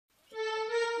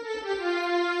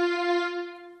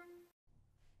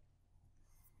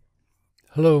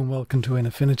Hello and welcome to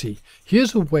Affinity.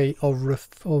 Here's a way of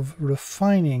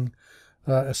refining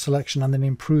a selection and then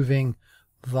improving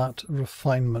that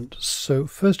refinement. So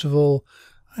first of all,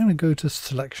 I'm going to go to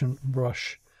selection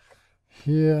brush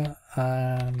here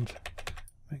and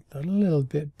make that a little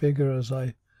bit bigger as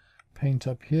I paint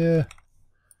up here.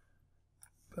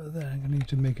 But then I'm going to need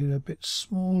to make it a bit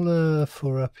smaller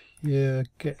for up here.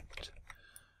 Get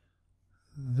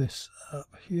this up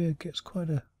here, gets quite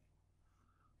a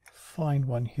fine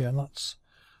one here, and that's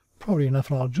probably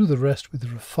enough, and I'll do the rest with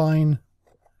refine,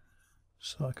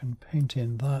 so I can paint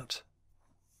in that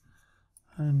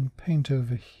and paint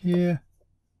over here.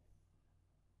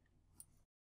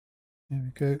 There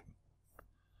we go.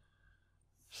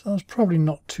 So that's probably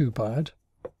not too bad.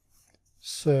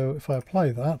 So if I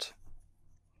apply that,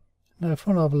 now if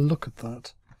I want to have a look at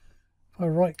that, if I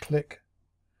right click,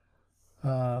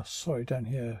 down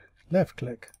here, left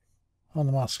click on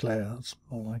the mask layer, that's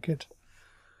more like it.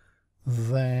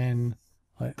 Then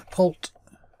I Alt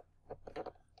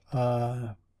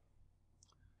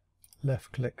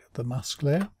left click the mask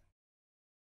layer,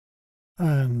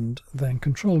 and then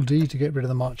Control D to get rid of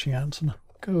the marching ants, and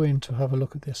go in to have a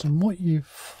look at this. And what you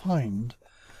find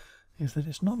is that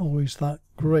it's not always that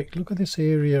great. Look at this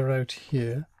area out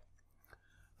here,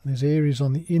 and there's areas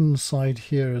on the inside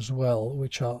here as well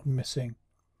which are missing.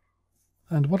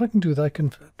 And what I can do is I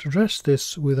can address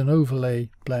this with an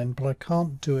overlay blend, but I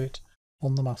can't do it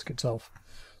on the mask itself.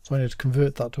 So I need to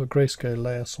convert that to a grayscale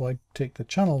layer. So I take the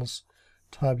channels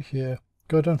tab here,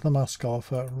 go down to the mask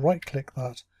alpha, right click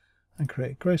that and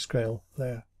create a grayscale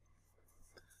layer.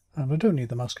 And I don't need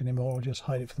the mask anymore, I'll just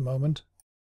hide it for the moment.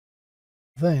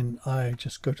 Then I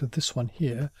just go to this one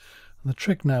here, and the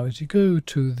trick now is you go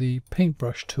to the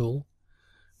paintbrush tool,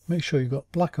 make sure you've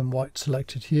got black and white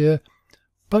selected here,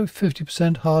 about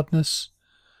 50% hardness,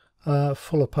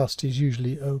 full opacity is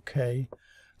usually okay,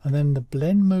 and then the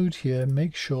blend mode here,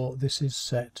 make sure this is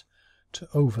set to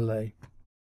overlay.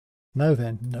 Now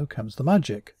then, now comes the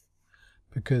magic,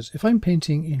 because if I'm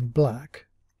painting in black,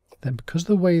 then because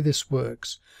the way this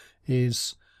works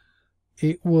is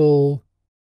it will,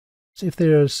 if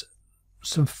there's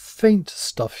some faint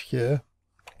stuff here,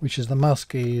 which is the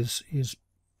mask is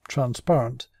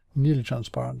transparent, nearly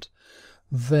transparent,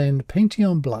 then painting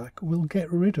on black will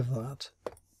get rid of that,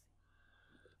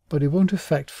 but it won't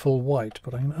affect full white.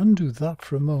 But I can undo that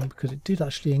for a moment because it did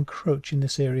actually encroach in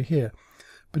this area here.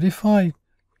 But if I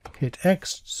hit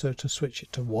X so to switch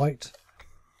it to white,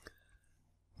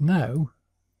 now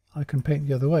I can paint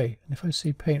the other way, and if I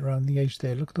see paint around the edge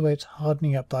there, look at the way it's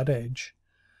hardening up that edge,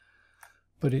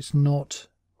 but it's not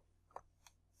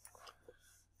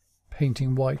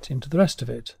painting white into the rest of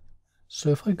it. So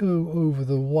if I go over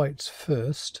the whites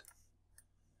first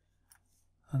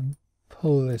and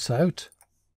pull this out,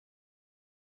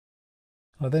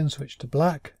 I then switch to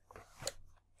black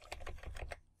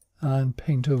and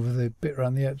paint over the bit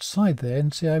around the outside there,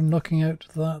 and see I'm knocking out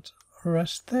that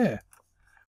rest there.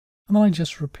 And I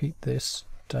just repeat this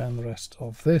down the rest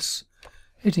of this,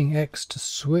 hitting X to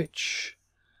switch.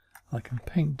 I can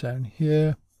paint down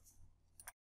here,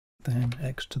 then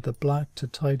X to the black to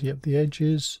tidy up the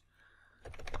edges.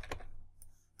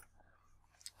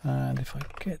 And if I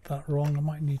get that wrong, I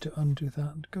might need to undo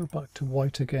that and go back to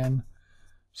white again.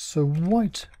 So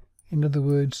white, in other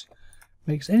words,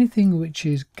 makes anything which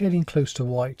is getting close to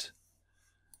white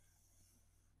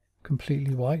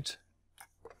completely white,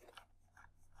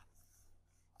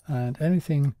 and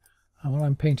anything, and when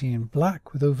I'm painting in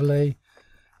black with overlay,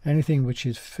 anything which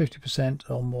is 50%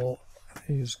 or more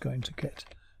is going to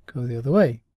go the other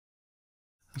way.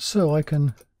 So I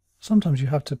can, sometimes you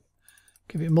have to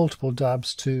give it multiple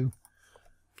dabs to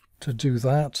do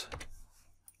that.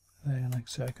 Then like I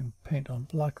say, I can paint on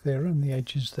black there and the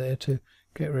edges there to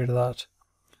get rid of that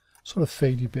sort of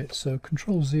fadey bit. So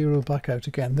Control 0 back out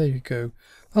again. There you go.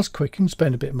 That's quick. You can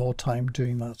spend a bit more time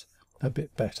doing that a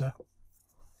bit better.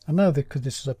 And now because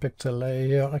this is a picture layer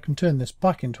here, I can turn this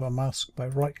back into a mask by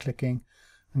right clicking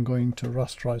and going to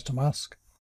rasterize to mask.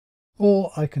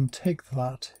 Or I can take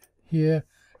that here,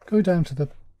 go down to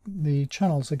the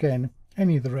channels again,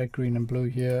 any of the red, green and blue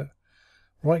here,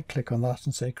 right click on that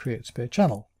and say create sphere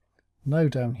channel. Now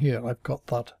down here I've got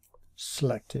that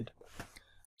selected,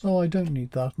 so I don't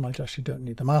need that, and I actually don't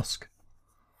need the mask.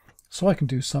 So I can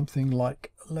do something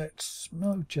like, let's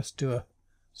just do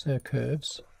say a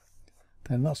curves,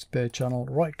 then that's sphere channel,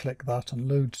 right click that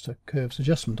and load to curves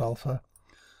adjustment alpha,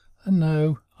 and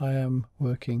now I am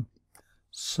working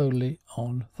solely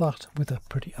on that with a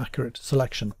pretty accurate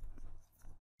selection.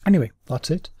 Anyway,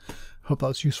 that's it. Hope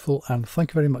that's useful, and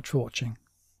thank you very much for watching.